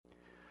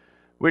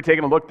We're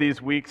taking a look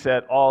these weeks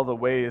at all the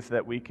ways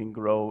that we can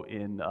grow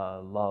in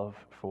love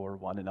for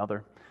one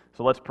another.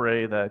 So let's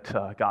pray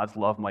that God's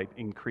love might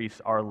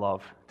increase our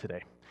love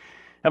today.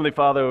 Heavenly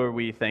Father,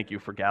 we thank you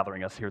for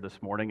gathering us here this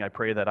morning. I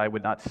pray that I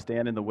would not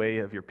stand in the way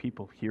of your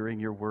people hearing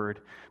your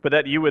word, but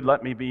that you would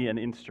let me be an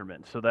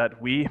instrument so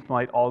that we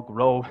might all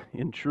grow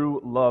in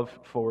true love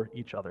for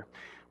each other.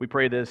 We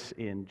pray this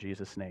in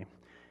Jesus' name.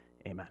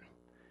 Amen.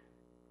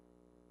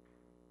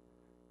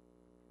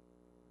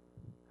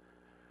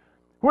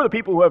 Who are the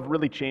people who have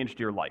really changed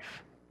your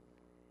life?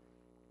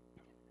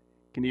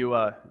 Can you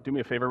do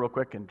me a favor real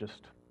quick and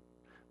just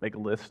make a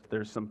list?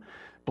 There's some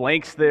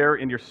blanks there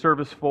in your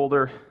service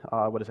folder.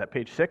 What is that,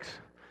 page 6?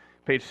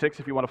 Page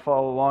 6, if you want to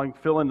follow along,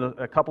 fill in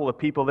a couple of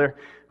people there.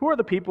 Who are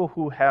the people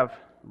who have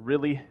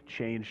really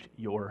changed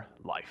your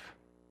life?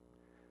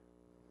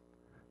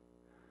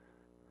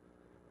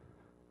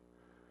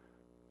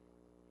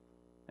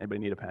 Anybody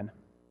need a pen?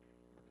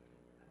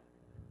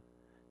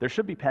 There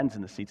should be pens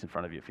in the seats in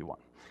front of you if you want.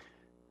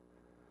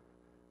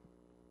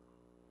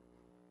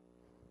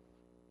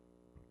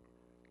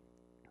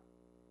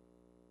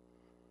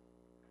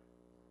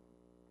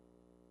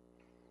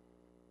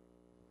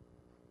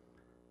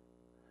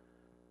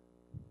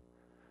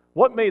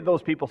 What made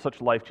those people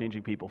such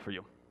life-changing people for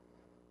you?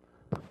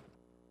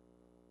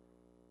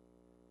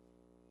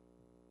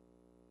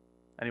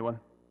 Anyone?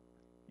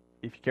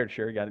 If you care to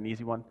share, you got an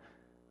easy one?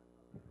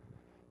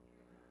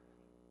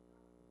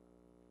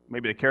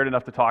 Maybe they cared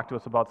enough to talk to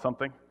us about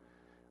something.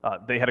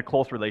 They had a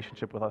close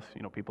relationship with us,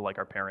 people like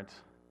our parents.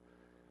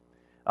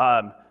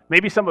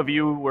 Maybe some of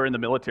you were in the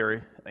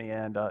military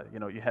and,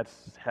 you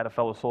had a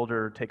fellow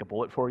soldier take a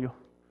bullet for you,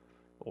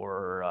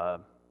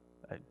 or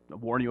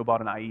warn you about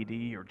an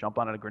IED or jump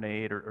on a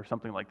grenade or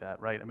something like that,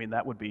 right? I mean,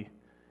 that would be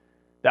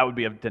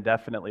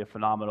definitely a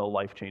phenomenal,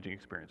 life-changing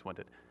experience,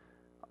 wouldn't it?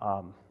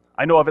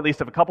 I know of at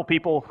least a couple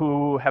people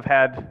who have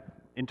had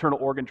internal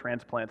organ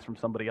transplants from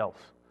somebody else.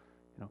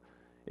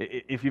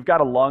 If you've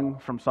got a lung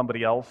from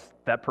somebody else,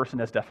 that person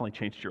has definitely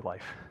changed your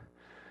life.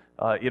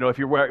 If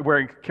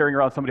you're carrying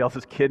around somebody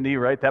else's kidney,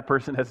 right, that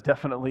person has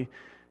definitely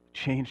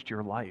changed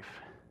your life.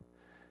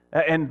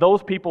 And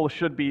those people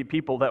should be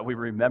people that we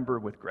remember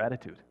with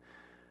gratitude.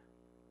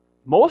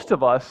 Most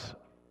of us,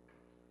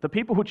 the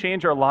people who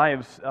change our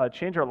lives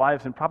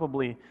in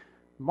probably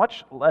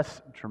much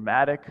less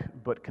dramatic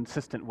but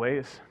consistent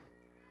ways.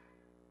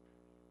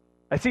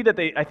 I think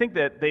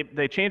that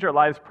they change our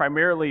lives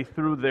primarily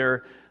through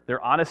their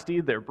honesty,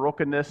 their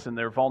brokenness, and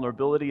their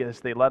vulnerability as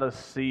they let us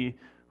see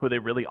who they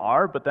really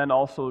are, but then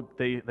also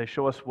they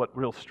show us what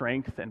real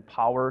strength and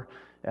power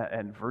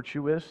and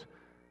virtue is.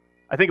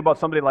 I think about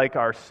somebody like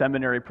our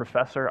seminary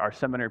professor. Our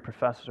seminary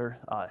professor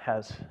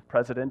has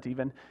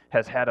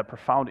had a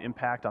profound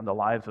impact on the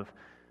lives of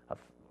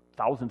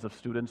thousands of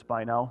students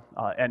by now.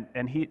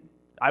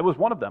 I was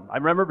one of them. I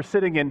remember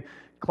sitting in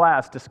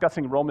class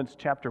discussing Romans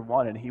chapter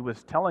 1, and he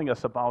was telling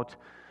us about,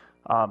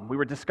 we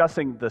were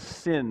discussing the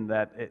sin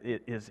that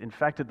it is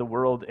infected the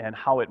world and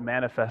how it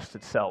manifests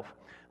itself.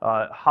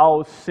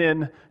 How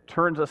sin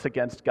turns us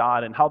against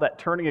God, and how that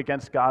turning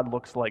against God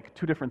looks like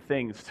two different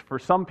things. For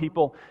some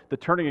people, the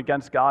turning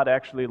against God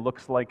actually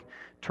looks like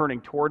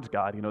turning towards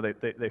God.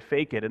 They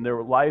fake it, and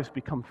their lives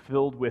become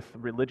filled with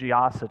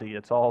religiosity.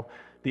 It's all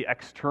the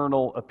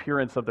external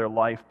appearance of their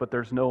life, but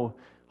there's no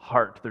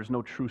heart, there's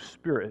no true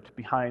spirit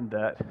behind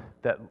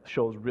that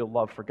shows real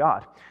love for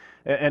God.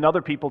 And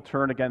other people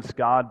turn against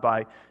God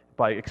by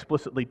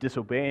explicitly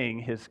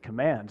disobeying His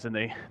commands, and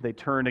they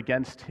turn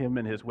against Him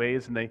and His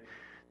ways, and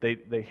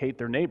they hate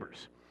their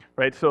neighbors,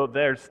 right? So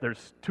there's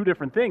two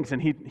different things,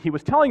 and he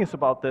was telling us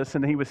about this,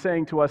 and he was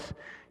saying to us,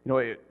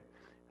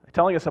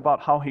 telling us about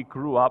how he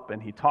grew up,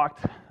 and he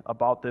talked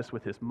about this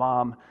with his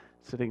mom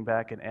sitting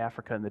back in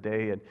Africa in the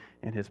day,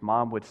 and his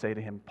mom would say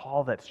to him,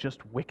 "Paul, that's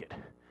just wicked.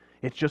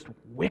 It's just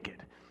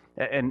wicked."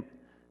 And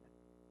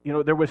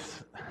there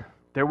was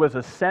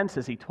a sense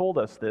as he told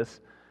us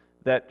this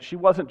that she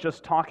wasn't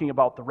just talking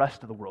about the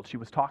rest of the world. She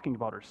was talking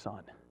about her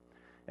son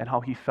and how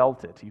he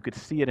felt it. You could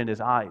see it in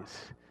his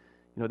eyes,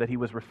 that he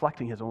was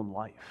reflecting his own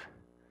life.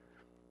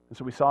 And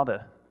so we saw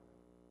the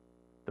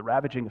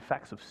ravaging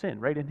effects of sin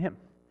right in him.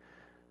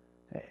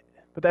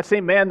 But that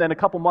same man then a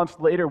couple months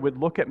later would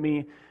look at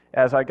me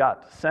as I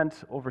got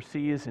sent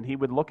overseas, and he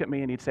would look at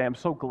me and he'd say, "I'm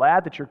so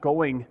glad that you're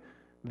going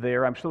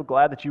there. I'm so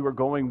glad that you are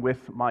going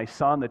with my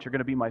son, that you're going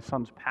to be my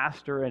son's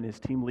pastor and his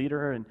team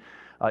leader,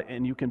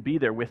 and you can be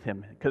there with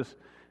him." Because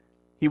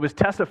he was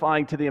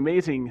testifying to the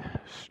amazing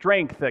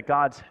strength that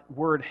God's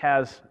word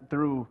has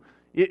through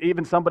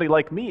even somebody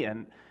like me.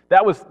 And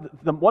that was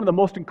one of the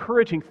most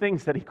encouraging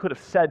things that he could have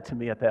said to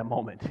me at that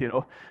moment,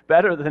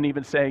 better than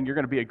even saying, "You're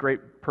going to be a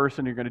great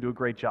person, you're going to do a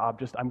great job."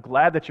 Just, "I'm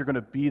glad that you're going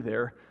to be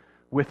there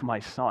with my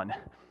son."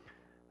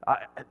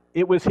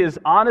 It was his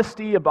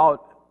honesty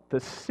about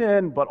the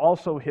sin, but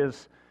also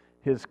his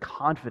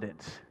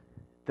confidence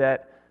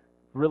that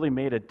really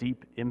made a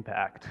deep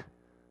impact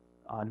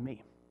on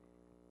me.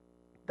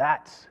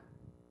 That's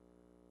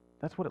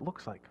what it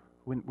looks like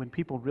when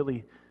people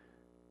really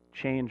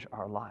change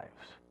our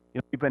lives.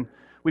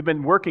 We've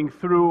been working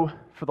through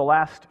for the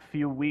last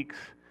few weeks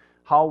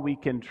how we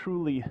can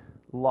truly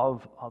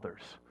love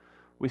others.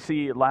 We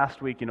see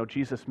last week,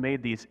 Jesus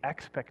made these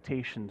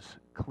expectations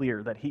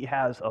clear that he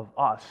has of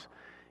us.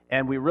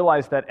 And we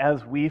realize that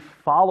as we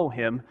follow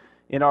him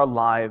in our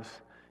lives,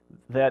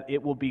 that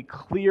it will be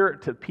clear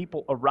to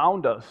people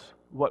around us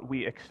what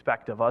we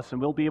expect of us,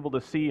 and we'll be able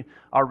to see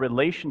our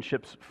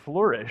relationships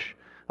flourish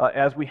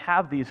as we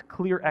have these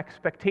clear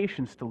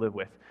expectations to live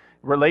with.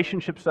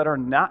 Relationships that are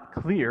not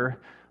clear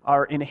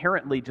are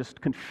inherently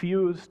just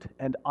confused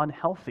and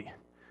unhealthy.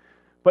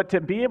 But to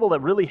be able to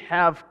really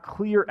have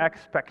clear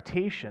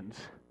expectations,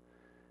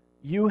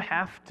 you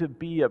have to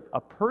be a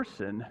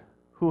person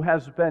who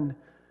has been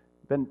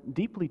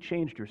deeply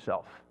changed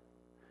yourself.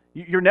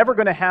 You're never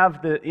going to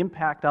have the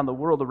impact on the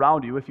world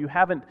around you if you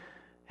haven't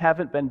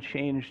been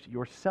changed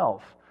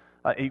yourself.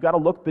 You've got to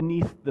look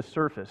beneath the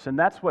surface, and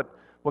that's what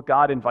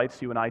God invites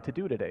you and I to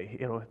do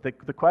today.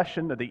 The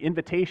question, or the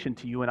invitation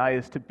to you and I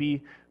is to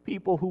be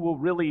people who will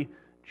really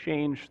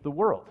change the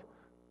world.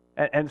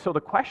 And so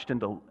the question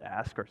to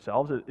ask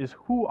ourselves is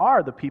who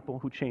are the people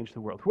who change the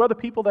world? Who are the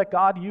people that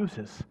God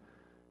uses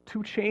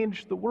to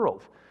change the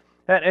world?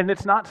 And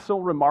it's not so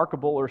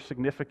remarkable or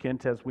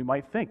significant as we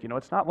might think.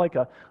 It's not like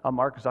a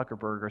Mark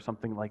Zuckerberg or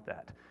something like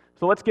that.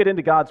 So let's get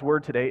into God's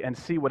Word today and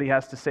see what he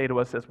has to say to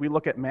us as we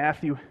look at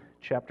Matthew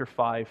chapter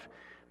 5,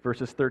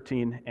 verses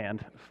 13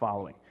 and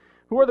following.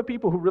 Who are the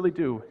people who really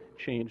do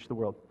change the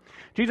world?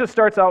 Jesus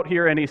starts out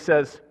here and he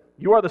says,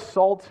 "You are the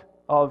salt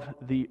of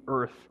the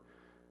earth,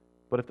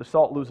 but if the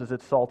salt loses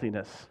its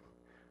saltiness,"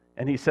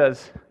 and he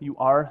says, "You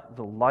are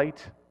the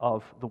light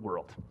of the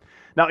world."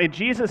 Now, in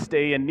Jesus'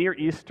 day, in Near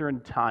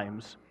Eastern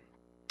times,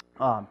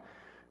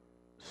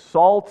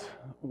 salt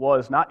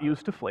was not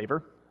used to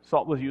flavor.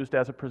 Salt was used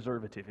as a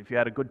preservative. If you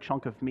had a good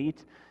chunk of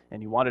meat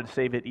and you wanted to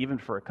save it even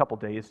for a couple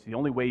days, the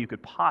only way you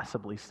could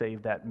possibly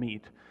save that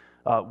meat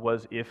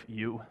was if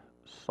you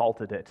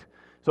salted it.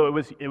 So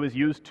it was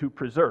used to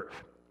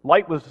preserve.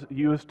 Light was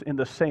used in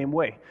the same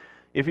way.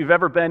 If you've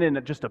ever been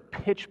in just a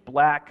pitch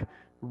black,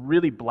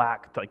 really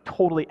black, like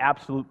totally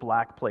absolute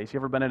black place. You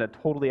ever been in a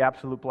totally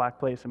absolute black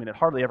place? I mean, it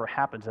hardly ever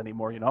happens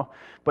anymore,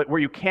 But where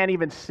you can't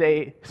even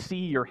see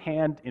your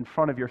hand in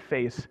front of your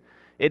face,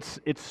 it's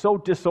so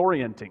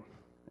disorienting.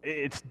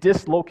 It's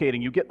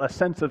dislocating. You get a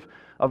sense of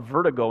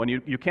vertigo, and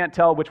you can't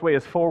tell which way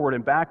is forward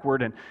and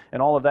backward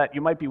and all of that.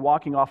 You might be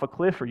walking off a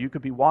cliff, or you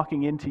could be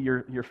walking into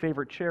your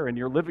favorite chair in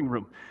your living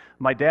room.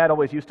 My dad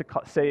always used to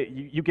say,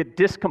 you get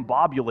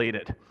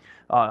discombobulated.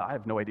 I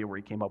have no idea where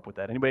he came up with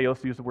that. Anybody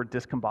else use the word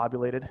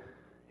discombobulated?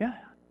 Yeah?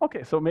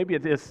 Okay, so maybe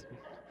it is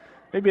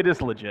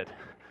legit.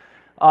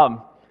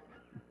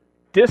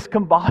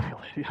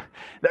 Discombobulated.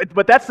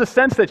 But that's the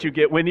sense that you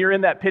get when you're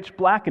in that pitch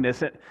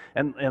blackness,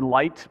 and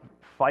light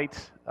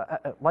fights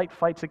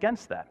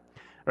against that.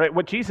 Right?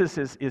 What Jesus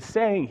is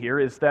saying here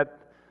is that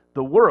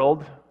the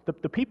world,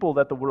 the people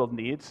that the world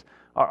needs,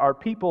 are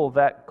people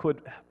that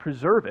could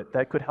preserve it,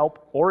 that could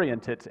help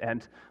orient it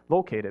and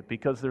locate it,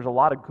 because there's a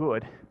lot of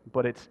good,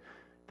 but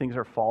things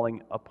are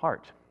falling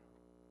apart.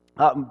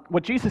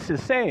 What Jesus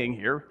is saying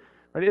here,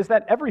 right, is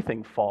that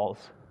everything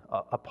falls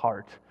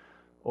apart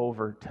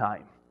over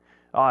time.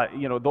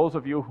 Those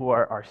of you who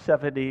are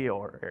 70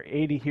 or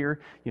 80 here,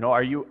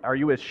 are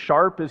you as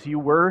sharp as you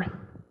were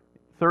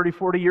 30,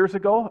 40 years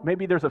ago?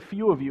 Maybe there's a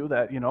few of you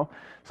that,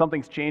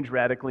 something's changed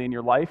radically in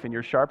your life and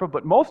you're sharper,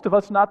 but most of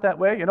us not that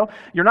way,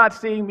 You're not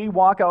seeing me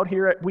walk out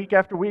here week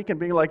after week and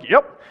being like,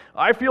 "Yep,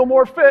 I feel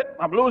more fit,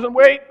 I'm losing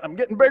weight, I'm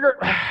getting bigger."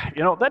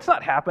 That's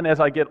not happened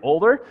as I get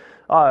older.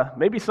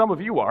 Maybe some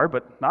of you are,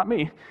 but not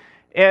me.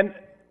 And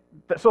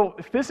so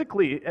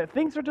physically,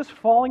 things are just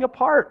falling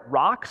apart.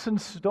 Rocks and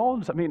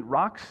stones.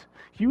 Rocks,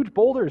 huge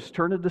boulders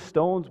turn into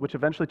stones, which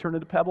eventually turn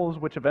into pebbles,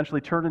 which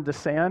eventually turn into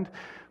sand.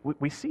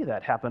 We see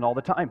that happen all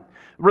the time.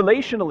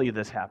 Relationally,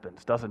 this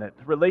happens, doesn't it?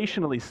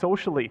 Relationally,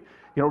 socially.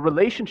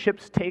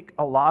 Relationships take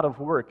a lot of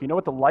work. You know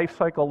what the life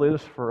cycle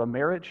is for a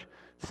marriage?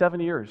 7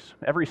 years.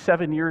 Every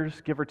 7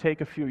 years, give or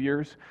take a few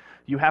years,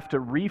 you have to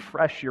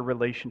refresh your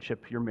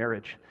relationship, your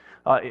marriage.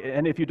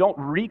 And if you don't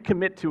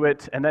recommit to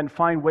it and then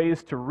find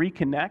ways to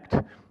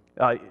reconnect,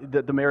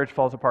 the marriage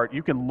falls apart.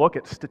 You can look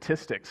at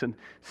statistics, and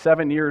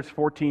 7 years,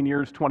 14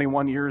 years,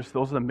 21 years,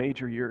 those are the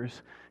major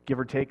years, give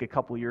or take a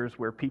couple years,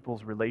 where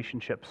people's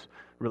relationships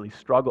really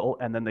struggle,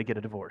 and then they get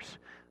a divorce.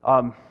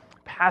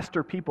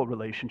 Pastor-people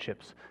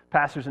relationships,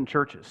 pastors in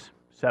churches,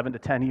 7 to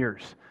 10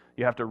 years.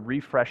 You have to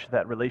refresh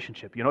that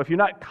relationship. If you're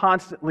not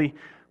constantly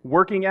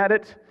working at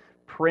it,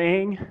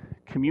 praying,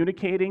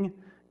 communicating,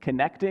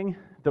 connecting,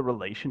 the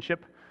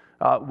relationship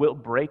will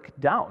break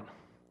down.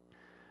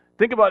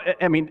 Think about,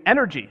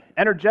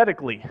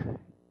 energetically.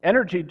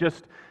 Energy,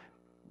 just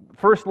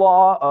first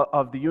law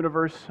of the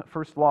universe,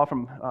 first law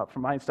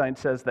from Einstein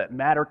says that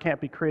matter can't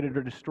be created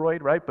or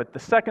destroyed, right? But the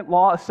second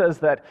law says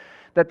that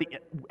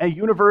a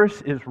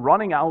universe is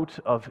running out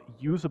of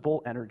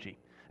usable energy.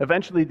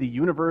 Eventually, the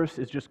universe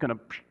is just going to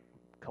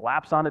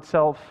collapse on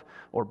itself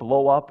or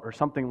blow up or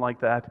something like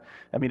that.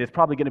 It's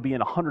probably going to be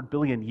in 100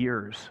 billion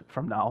years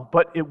from now,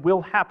 but it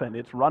will happen.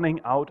 It's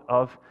running out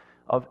of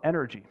of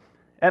energy.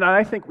 And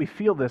I think we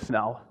feel this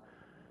now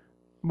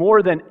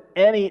more than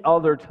any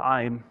other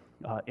time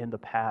in the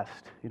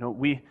past.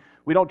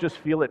 We don't just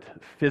feel it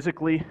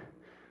physically.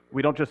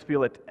 We don't just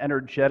feel it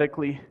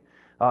energetically.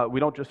 We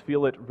don't just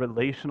feel it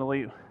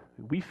relationally.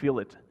 We feel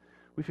it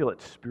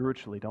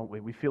spiritually, don't we?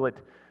 We feel it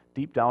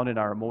deep down in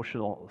our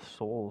emotional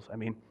souls. I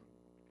mean,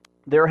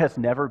 there has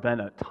never been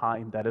a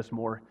time that is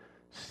more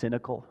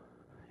cynical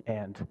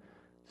and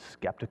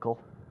skeptical.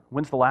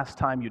 When's the last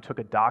time you took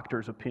a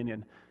doctor's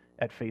opinion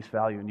at face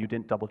value and you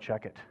didn't double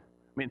check it?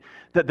 I mean,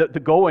 the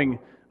going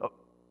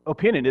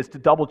opinion is to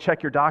double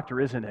check your doctor,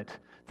 isn't it?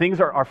 Things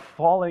are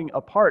falling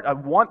apart.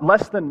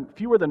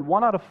 Fewer than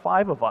 1 out of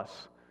 5 of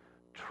us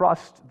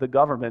trust the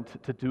government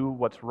to do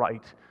what's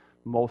right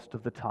most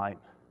of the time.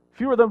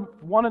 Fewer than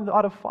 1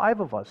 out of 5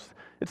 of us.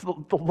 It's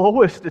the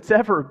lowest it's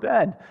ever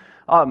been.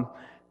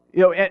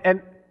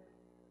 And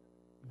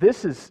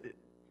this is,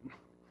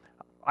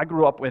 I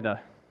grew up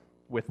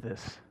with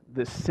this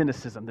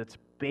cynicism that's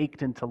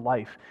baked into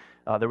life.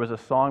 There was a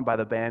song by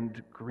the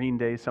band Green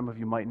Day, some of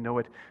you might know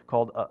it,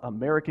 called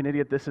American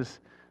Idiot. This is,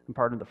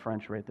 pardon the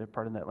French right there,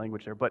 pardon that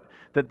language there, but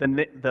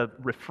the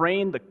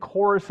refrain, the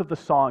chorus of the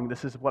song,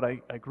 this is what I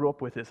grew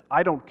up with, is,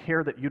 I don't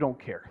care that you don't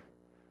care.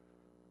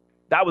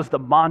 That was the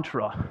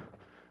mantra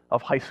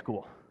of high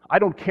school. I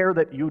don't care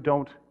that you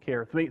don't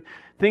care.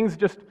 Things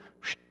just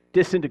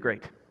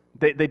disintegrate.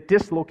 They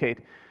dislocate.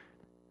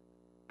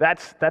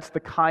 That's the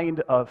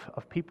kind of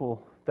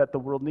people that the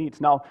world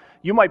needs. Now,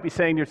 you might be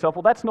saying to yourself,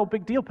 well, that's no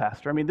big deal,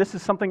 Pastor. I mean, this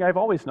is something I've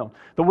always known.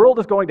 The world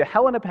is going to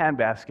hell in a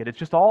handbasket. It's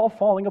just all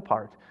falling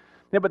apart.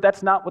 Yeah, but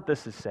that's not what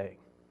this is saying.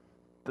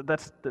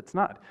 That's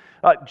not.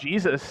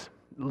 Jesus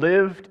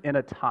lived in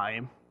a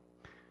time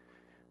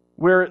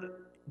where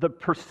the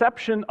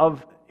perception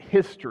of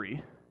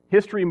history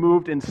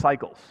moved in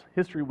cycles.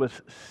 History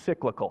was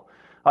cyclical.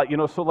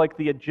 So like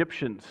the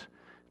Egyptians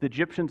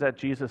at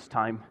Jesus'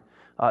 time,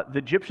 the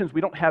Egyptians,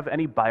 we don't have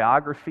any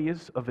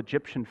biographies of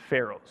Egyptian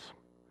pharaohs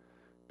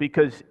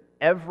because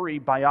every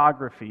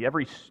biography,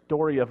 every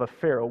story of a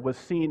pharaoh was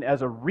seen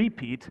as a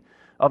repeat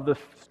of the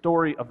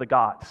story of the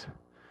gods.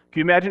 Can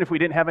you imagine if we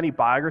didn't have any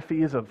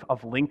biographies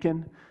of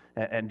Lincoln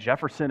and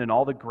Jefferson and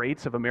all the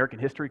greats of American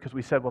history because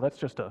we said, well, that's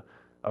just a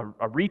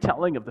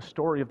retelling of the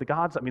story of the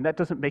gods? I mean, that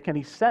doesn't make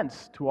any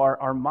sense to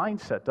our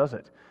mindset, does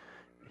it?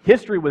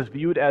 History was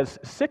viewed as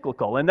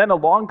cyclical, and then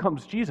along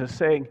comes Jesus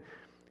saying,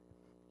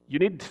 you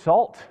need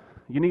salt,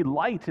 you need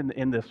light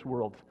in this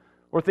world,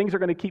 or things are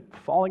going to keep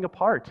falling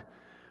apart.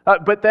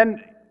 But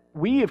then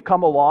we have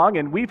come along,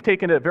 and we've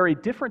taken a very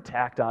different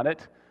tact on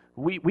it.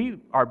 We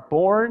are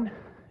born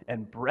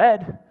and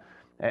bred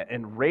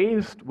and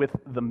raised with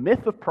the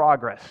myth of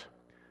progress.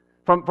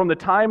 From the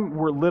time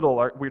we're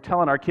little, we're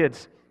telling our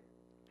kids,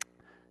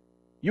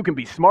 you can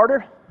be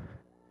smarter,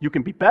 you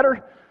can be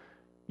better,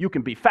 you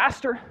can be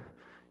faster,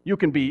 you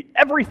can be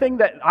everything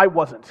that I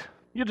wasn't.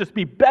 You'll just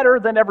be better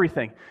than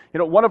everything.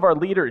 One of our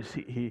leaders,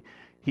 he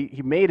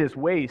made his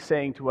way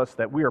saying to us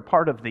that we are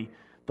part of the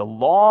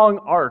long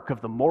arc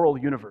of the moral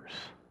universe.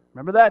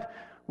 Remember that?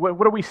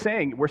 What are we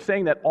saying? We're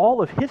saying that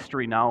all of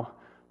history now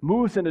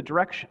moves in a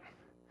direction.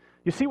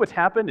 You see what's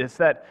happened is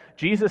that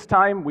Jesus'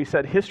 time, we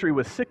said history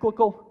was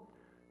cyclical.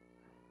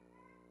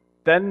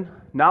 Then,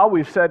 now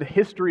we've said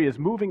history is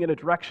moving in a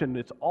direction,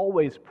 it's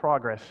always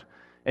progress.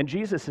 And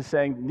Jesus is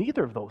saying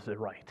neither of those are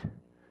right.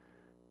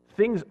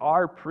 Things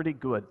are pretty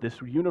good.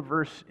 This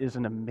universe is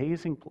an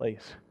amazing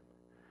place,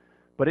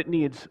 but it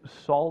needs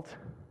salt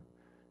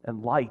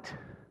and light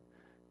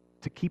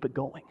to keep it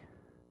going,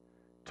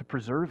 to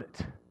preserve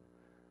it,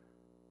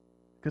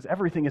 because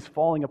everything is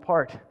falling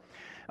apart.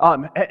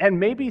 And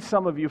maybe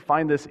some of you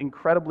find this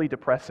incredibly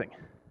depressing.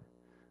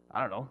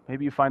 I don't know,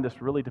 maybe you find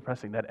this really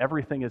depressing, that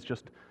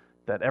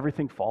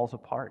everything falls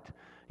apart.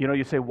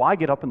 You say, why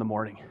get up in the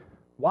morning?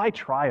 Why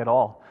try at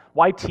all?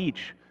 Why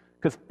teach?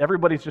 Because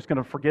everybody's just going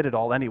to forget it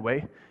all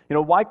anyway.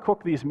 Why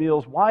cook these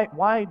meals?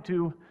 Why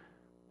do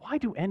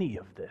any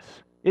of this?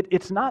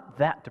 It's not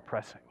that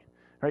depressing,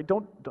 right?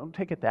 Don't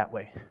take it that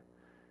way.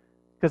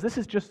 Because this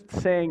is just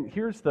saying,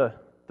 here's the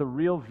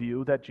real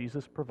view that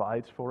Jesus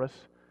provides for us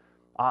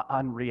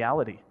on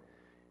reality.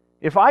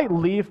 If I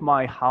leave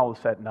my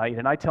house at night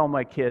and I tell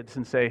my kids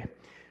and say,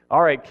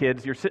 all right,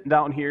 kids, you're sitting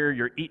down here,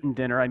 you're eating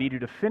dinner, I need you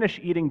to finish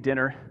eating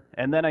dinner,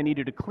 and then I need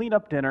you to clean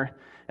up dinner,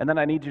 and then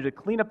I need you to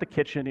clean up the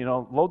kitchen,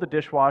 load the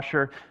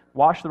dishwasher,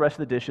 wash the rest of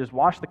the dishes,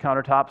 wash the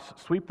countertops,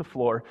 sweep the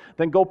floor,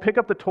 then go pick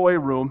up the toy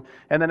room,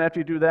 and then after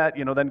you do that,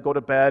 then go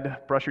to bed,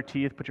 brush your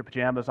teeth, put your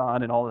pajamas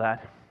on, and all of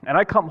that. And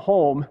I come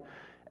home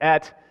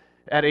at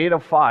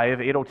 8:05,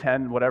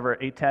 8:10, whatever,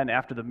 8:10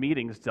 after the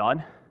meeting's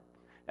done,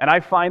 and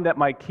I find that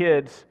my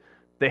kids,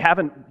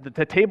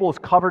 the table is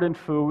covered in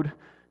food,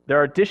 there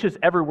are dishes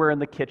everywhere in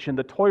the kitchen,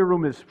 the toy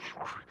room is,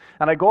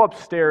 and I go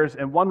upstairs,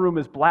 and one room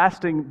is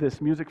blasting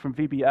this music from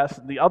VBS,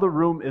 and the other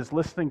room is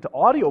listening to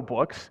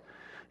audiobooks.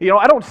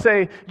 I don't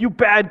say, you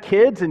bad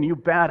kids and you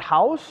bad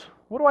house.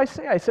 What do I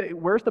say? I say,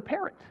 where's the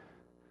parent?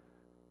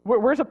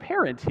 Where's a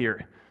parent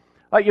here?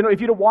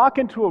 If you walk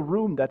into a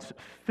room that's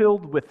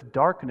filled with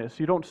darkness,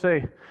 you don't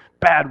say,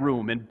 bad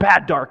room and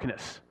bad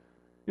darkness.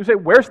 You say,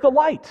 where's the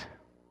light?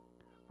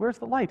 Where's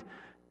the light?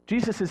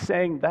 Jesus is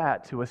saying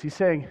that to us. He's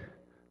saying,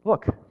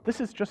 look, this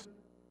is just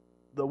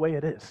the way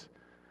it is.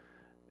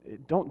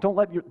 Don't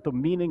let the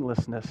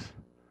meaninglessness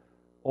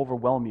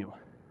overwhelm you.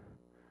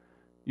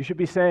 You should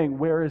be saying,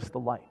 where is the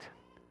light?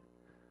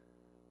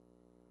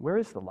 Where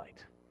is the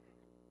light?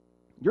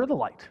 You're the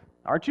light,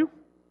 aren't you?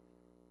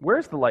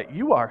 Where's the light?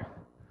 You are.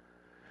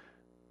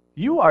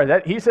 You are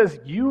that. He says,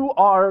 you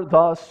are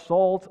the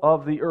salt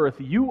of the earth.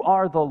 You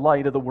are the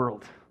light of the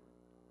world.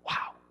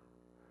 Wow.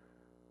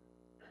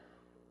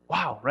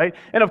 Wow, right?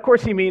 And of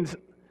course he means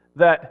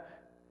that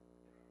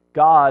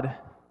God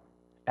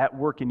at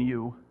work in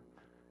you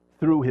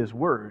through his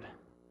word,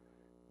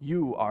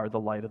 you are the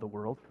light of the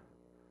world.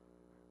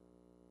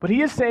 But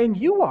he is saying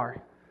you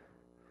are.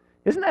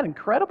 Isn't that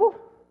incredible?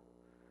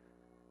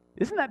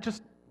 Isn't that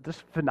just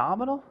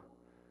phenomenal?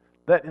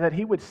 That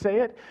he would say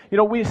it?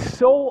 We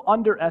so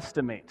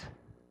underestimate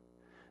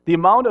the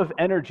amount of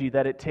energy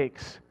that it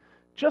takes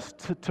just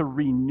to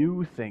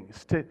renew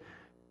things, to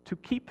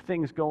keep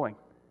things going.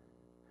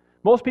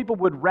 Most people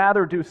would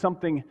rather do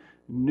something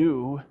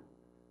new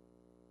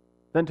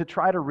than to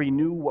try to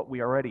renew what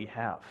we already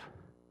have.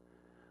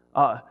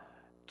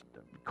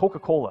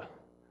 Coca-Cola.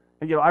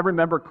 I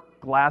remember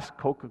glass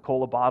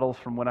Coca-Cola bottles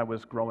from when I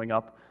was growing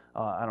up.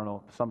 I don't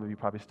know, some of you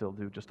probably still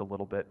do just a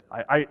little bit.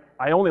 I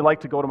only like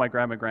to go to my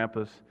grandma and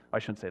grandpa's. I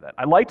shouldn't say that.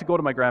 I like to go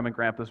to my grandma and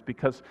grandpa's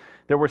because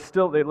they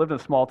lived in a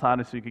small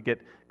town, so you could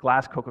get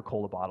glass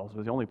Coca-Cola bottles. It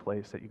was the only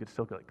place that you could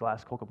still get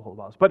glass Coca-Cola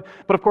bottles. But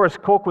of course,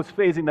 Coke was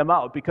phasing them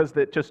out because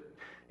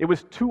it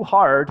was too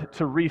hard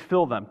to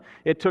refill them.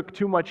 It took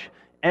too much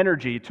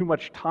energy, too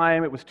much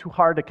time. It was too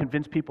hard to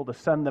convince people to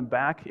send them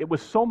back. It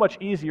was so much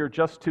easier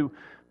just to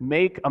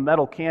make a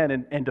metal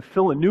can and to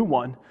fill a new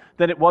one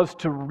than it was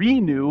to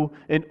renew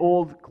an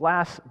old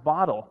glass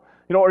bottle.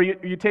 Or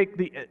you take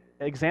the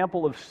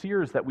example of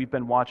Sears that we've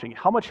been watching.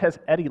 How much has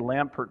Eddie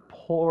Lampert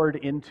poured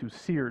into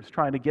Sears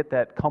trying to get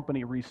that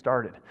company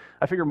restarted?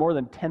 I figure more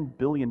than $10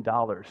 billion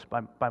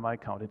by my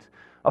count. It's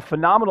a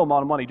phenomenal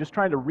amount of money just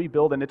trying to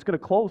rebuild, and it's going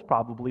to close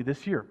probably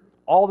this year.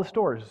 All the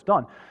stores is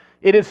done.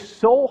 It is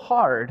so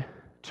hard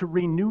to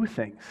renew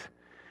things.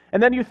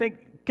 And then you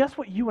think, guess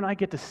what you and I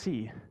get to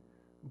see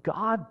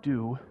God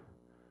do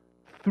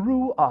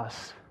through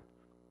us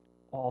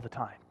all the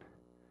time.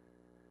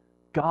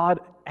 God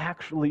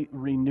actually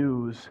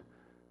renews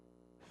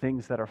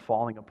things that are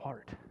falling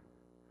apart.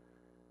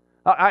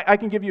 I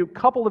can give you a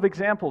couple of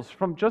examples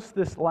from just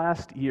this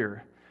last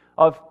year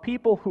of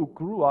people who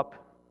grew up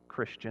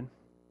Christian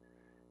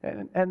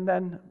and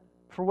then,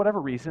 for whatever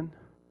reason,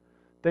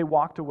 they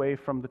walked away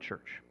from the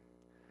church.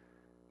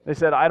 They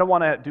said, I don't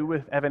want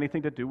to have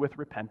anything to do with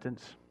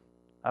repentance.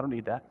 I don't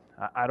need that.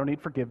 I don't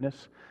need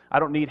forgiveness. I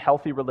don't need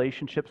healthy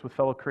relationships with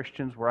fellow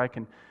Christians where I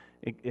can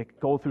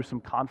go through some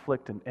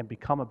conflict and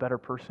become a better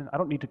person. I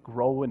don't need to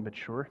grow and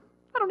mature.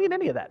 I don't need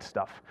any of that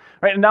stuff.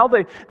 Right? And now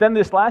then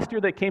this last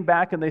year they came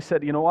back and they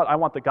said, you know what, I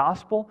want the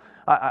gospel.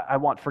 I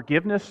want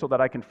forgiveness so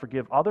that I can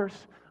forgive others.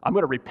 I'm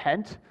going to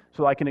repent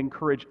so I can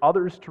encourage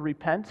others to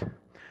repent.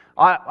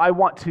 I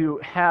want to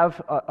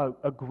have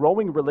a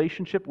growing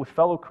relationship with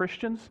fellow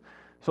Christians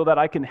so that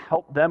I can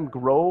help them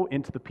grow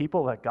into the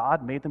people that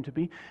God made them to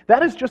be.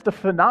 That is just a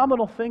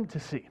phenomenal thing to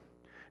see.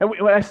 And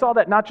when I saw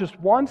that not just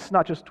once,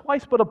 not just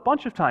twice, but a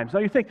bunch of times. Now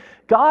you think,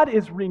 God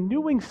is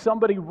renewing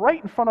somebody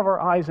right in front of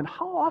our eyes, and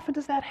how often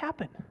does that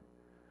happen?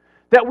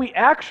 That we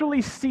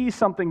actually see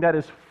something that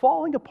is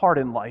falling apart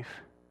in life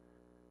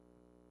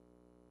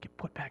get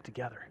put back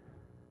together.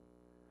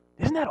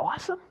 Isn't that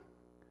awesome?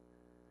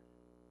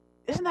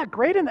 Isn't that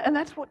great? And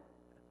that's what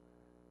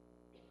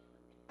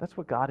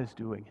God is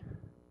doing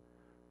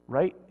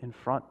right in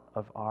front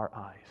of our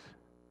eyes.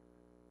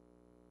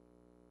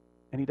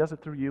 And he does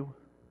it through you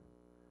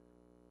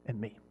and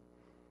me.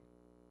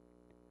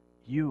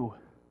 You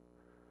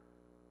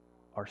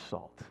are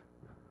salt.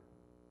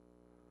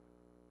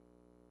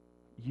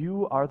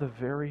 You are the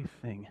very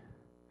thing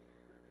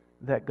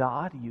that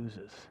God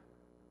uses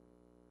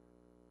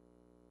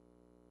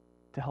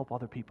to help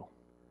other people.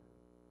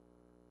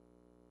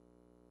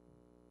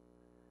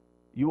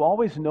 You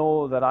always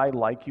know that I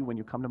like you when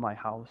you come to my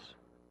house.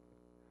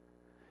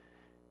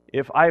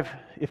 If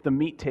the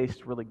meat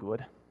tastes really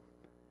good,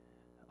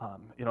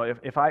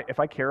 if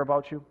I care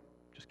about you,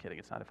 just kidding,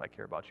 it's not if I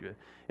care about you.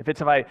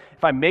 If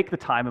I make the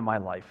time in my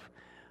life,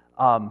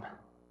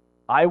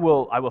 I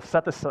will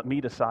set the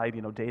meat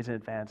aside, days in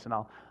advance, and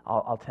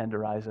I'll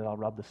tenderize it. I'll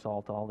rub the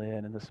salt all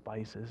in and the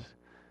spices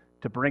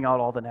to bring out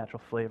all the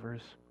natural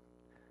flavors.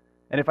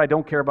 And if I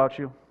don't care about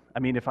you,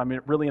 if I'm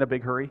really in a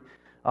big hurry,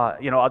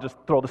 I'll just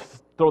throw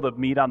the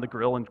meat on the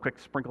grill and quick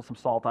sprinkle some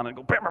salt on it and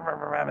go, bam, bam,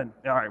 bam, bam, and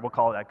all right, we'll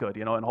call that good,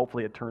 and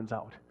hopefully it turns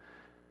out.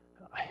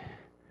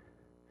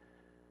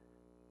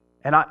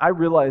 And I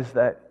realize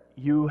that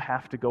you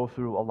have to go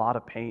through a lot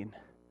of pain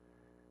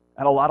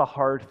and a lot of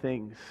hard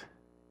things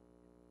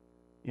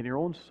in your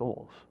own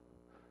souls.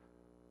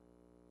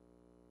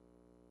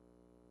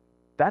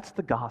 That's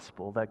the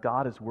gospel, that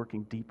God is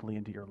working deeply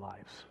into your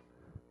lives.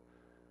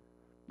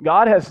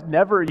 God has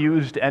never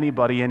used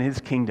anybody in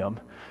his kingdom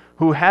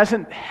who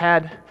hasn't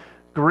had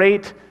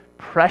great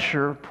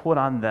pressure put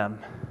on them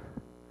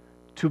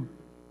to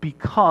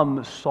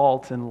become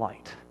salt and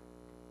light.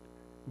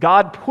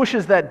 God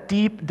pushes that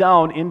deep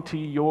down into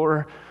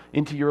your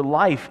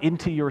life,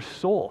 into your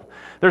soul.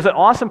 There's an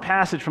awesome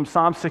passage from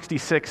Psalm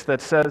 66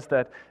 that says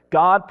that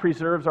God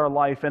preserves our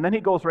life, and then he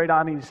goes right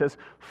on and he says,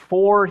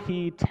 for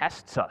he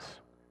tests us.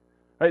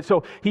 Right?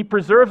 So he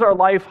preserves our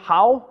life,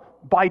 how?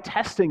 By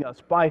testing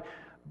us, by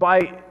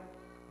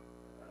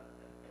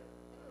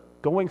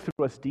going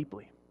through us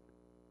deeply,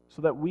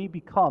 so that we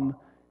become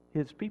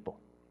his people.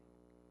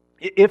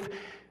 If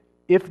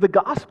the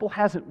gospel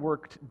hasn't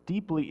worked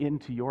deeply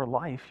into your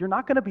life, you're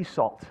not going to be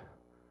salt.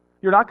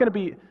 You're not going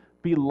to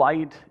be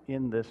light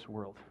in this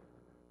world.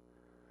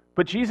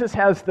 But Jesus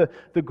has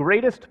the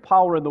greatest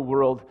power in the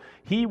world.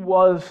 He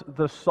was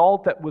the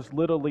salt that was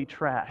literally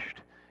trashed.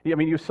 I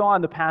mean, you saw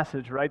in the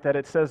passage, right, that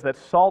it says that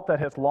salt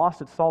that has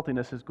lost its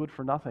saltiness is good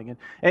for nothing.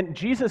 And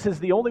Jesus is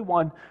the only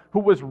one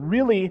who was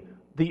really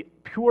the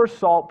pure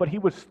salt, but he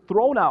was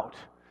thrown out,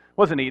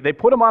 wasn't he? They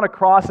put him on a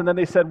cross, and then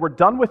they said, we're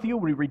done with you,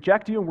 we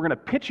reject you, and we're going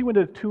to pitch you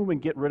into a tomb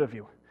and get rid of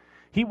you.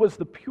 He was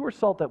the pure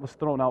salt that was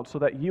thrown out so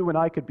that you and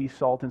I could be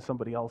salt in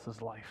somebody else's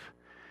life.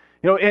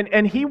 You know,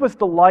 and he was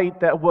the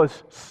light that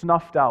was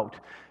snuffed out.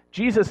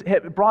 Jesus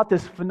had brought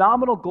this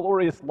phenomenal,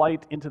 glorious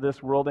light into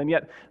this world, and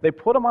yet they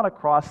put him on a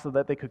cross so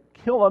that they could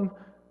kill him.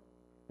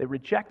 They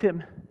reject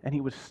him, and he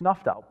was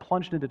snuffed out,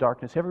 plunged into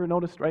darkness. Have you ever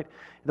noticed, right?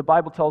 The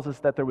Bible tells us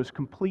that there was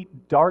complete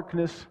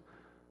darkness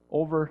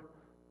over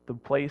the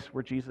place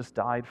where Jesus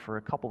died for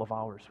a couple of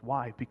hours.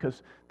 Why?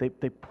 Because they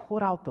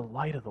put out the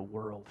light of the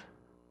world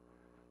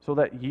so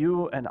that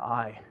you and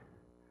I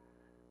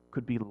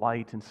could be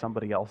light in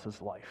somebody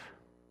else's life.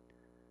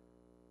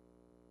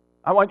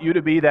 I want you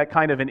to be that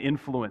kind of an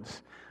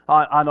influence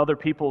on other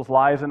people's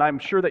lives, and I'm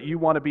sure that you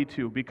want to be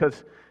too,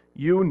 because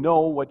you know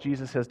what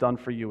Jesus has done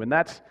for you. And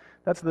that's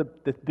the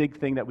big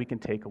thing that we can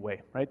take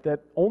away, right?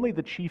 That only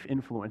the chief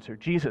influencer,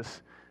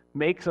 Jesus,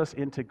 makes us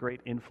into great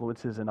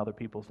influences in other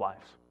people's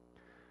lives.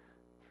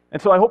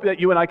 And so I hope that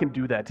you and I can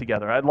do that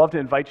together. I'd love to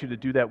invite you to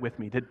do that with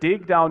me, to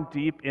dig down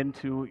deep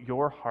into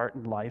your heart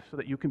and life so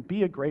that you can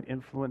be a great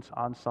influence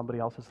on somebody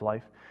else's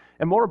life,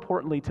 and more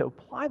importantly, to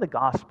apply the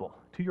gospel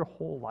to your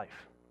whole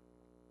life.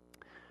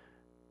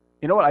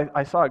 You know what?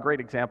 I saw a great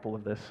example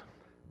of this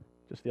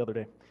just the other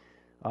day.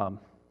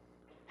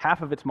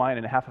 Half of it's mine,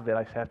 and half of it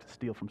I have to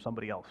steal from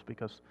somebody else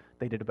because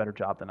they did a better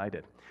job than I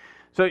did.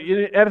 So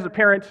as a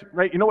parent,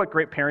 right, you know what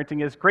great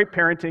parenting is? Great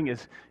parenting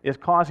is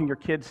causing your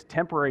kids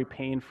temporary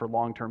pain for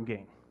long-term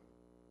gain.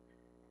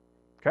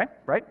 Okay,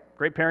 right?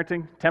 Great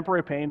parenting,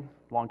 temporary pain,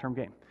 long-term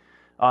gain.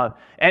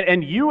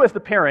 And you as the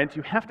parent,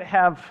 you have to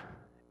have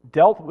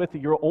dealt with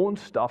your own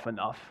stuff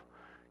enough.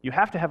 You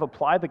have to have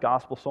applied the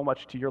gospel so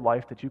much to your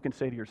life that you can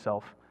say to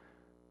yourself,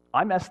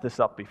 I messed this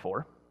up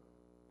before.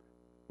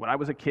 When I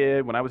was a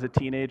kid, when I was a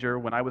teenager,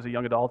 when I was a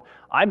young adult,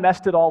 I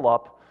messed it all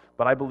up,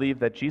 but I believe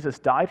that Jesus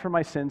died for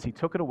my sins, he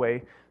took it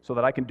away, so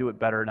that I can do it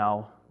better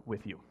now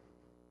with you.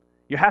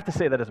 You have to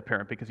say that as a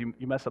parent because you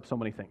mess up so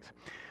many things.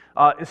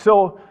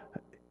 So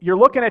you're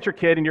looking at your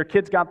kid, and your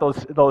kid's got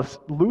those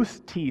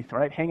loose teeth,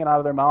 right, hanging out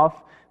of their mouth.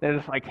 They're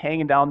just like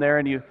hanging down there,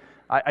 and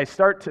I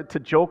start to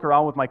joke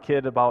around with my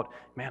kid about,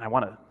 man, I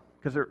want to,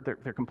 because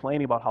they're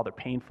complaining about how they're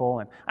painful,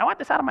 and I want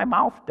this out of my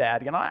mouth,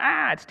 Dad. You know,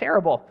 it's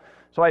terrible.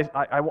 So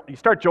you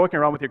start joking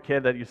around with your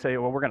kid that you say,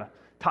 well, we're going to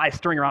tie a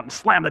string around and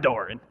slam the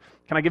door, and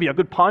can I give you a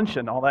good punch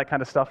and all that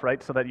kind of stuff,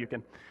 right, so that you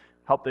can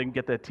help them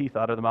get the teeth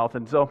out of the mouth.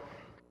 And so,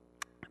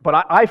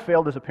 but I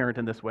failed as a parent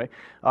in this way.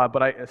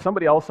 But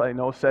somebody else I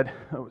know said,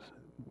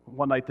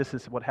 one night this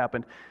is what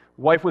happened.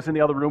 Wife was in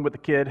the other room with the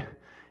kid,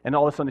 and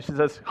all of a sudden she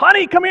says,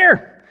 honey, come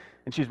here.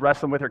 And she's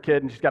wrestling with her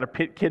kid, and she's got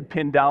her kid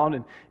pinned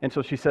down, and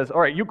so she says,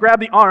 all right, you grab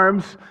the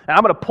arms, and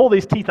I'm going to pull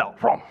these teeth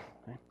out.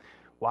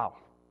 Wow.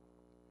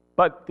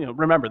 But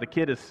remember, the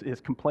kid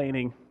is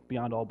complaining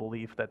beyond all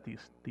belief that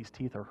these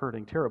teeth are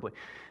hurting terribly.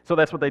 So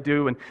that's what they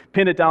do, and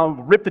pin it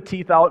down, rip the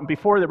teeth out, and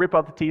before they rip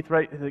out the teeth,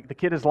 right, the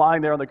kid is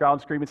lying there on the ground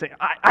screaming, saying,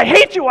 I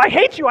hate you, I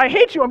hate you, I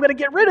hate you, I'm going to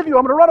get rid of you,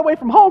 I'm going to run away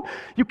from home,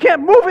 you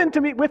can't move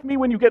with me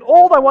when you get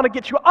old, I want to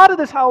get you out of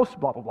this house,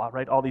 blah, blah, blah,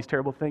 right, all these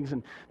terrible things.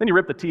 And then you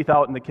rip the teeth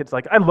out, and the kid's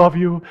like, I love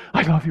you,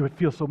 it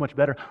feels so much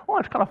better. Oh,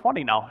 it's kind of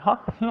funny now, huh?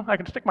 I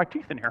can stick my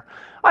teeth in here.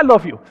 I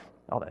love you.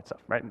 All that stuff,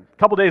 right? And a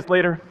couple days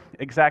later,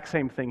 exact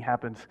same thing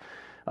happens.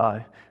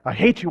 I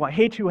hate you, I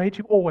hate you, I hate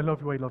you. Oh, I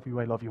love you, I love you,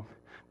 I love you.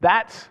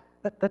 That's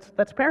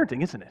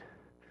parenting, isn't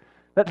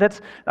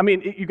it?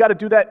 You got to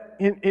do that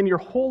in your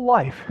whole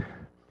life.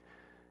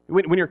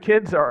 When your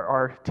kids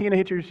are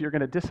teenagers, you're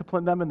going to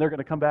discipline them, and they're going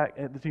to come back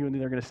to you, and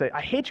they're going to say,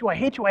 I hate you, I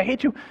hate you, I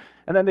hate you.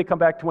 And then they come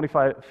back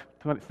 25,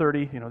 20,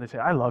 30, they say,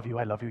 I love you,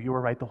 you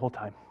were right the whole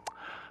time.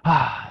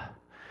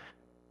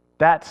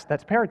 That's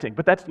parenting.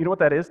 But you know what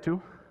that is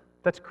too?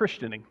 That's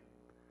Christianing.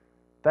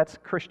 That's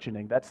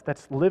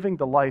living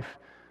the life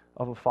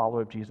of a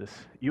follower of Jesus.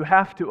 You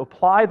have to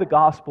apply the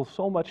gospel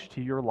so much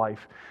to your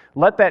life.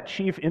 Let that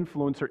chief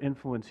influencer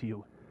influence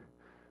you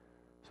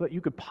so that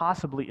you could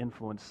possibly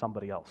influence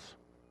somebody else.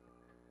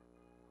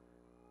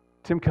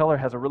 Tim Keller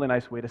has a really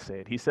nice way to say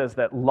it. He says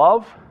that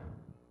love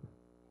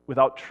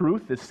without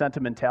truth is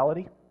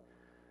sentimentality,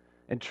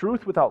 and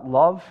truth without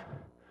love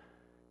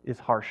is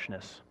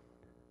harshness.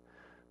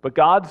 But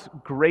God's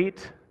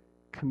great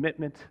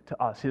commitment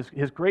to us,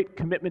 His great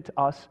commitment to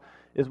us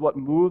is what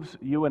moves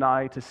you and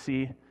I to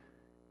see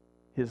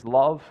His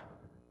love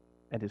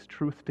and His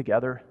truth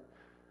together,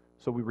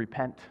 so we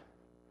repent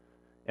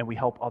and we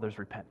help others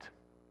repent.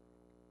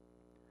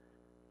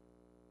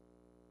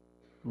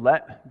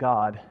 Let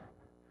God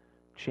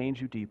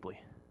change you deeply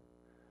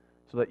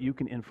so that you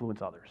can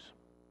influence others.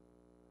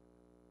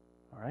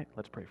 All right,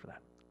 let's pray for that.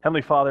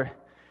 Heavenly Father,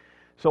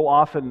 so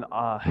often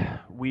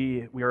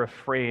we are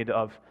afraid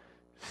of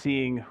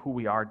seeing who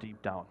we are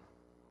deep down.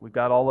 We've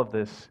got all of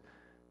this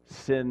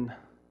sin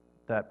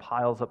that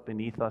piles up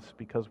beneath us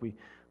because we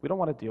don't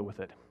want to deal with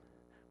it.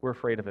 We're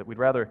afraid of it. We'd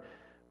rather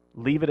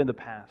leave it in the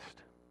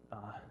past.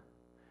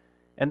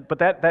 But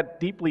that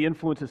deeply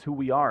influences who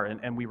we are,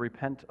 and we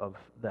repent of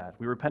that.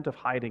 We repent of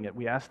hiding it.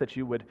 We ask that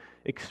you would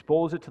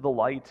expose it to the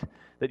light,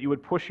 that you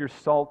would push your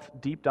salt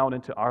deep down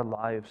into our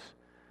lives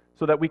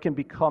so that we can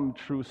become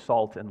true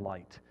salt and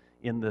light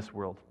in this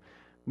world.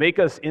 Make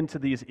us into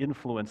these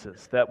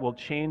influences that will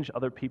change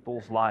other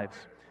people's lives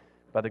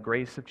by the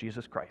grace of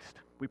Jesus Christ.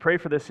 We pray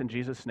for this in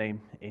Jesus'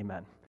 name, amen.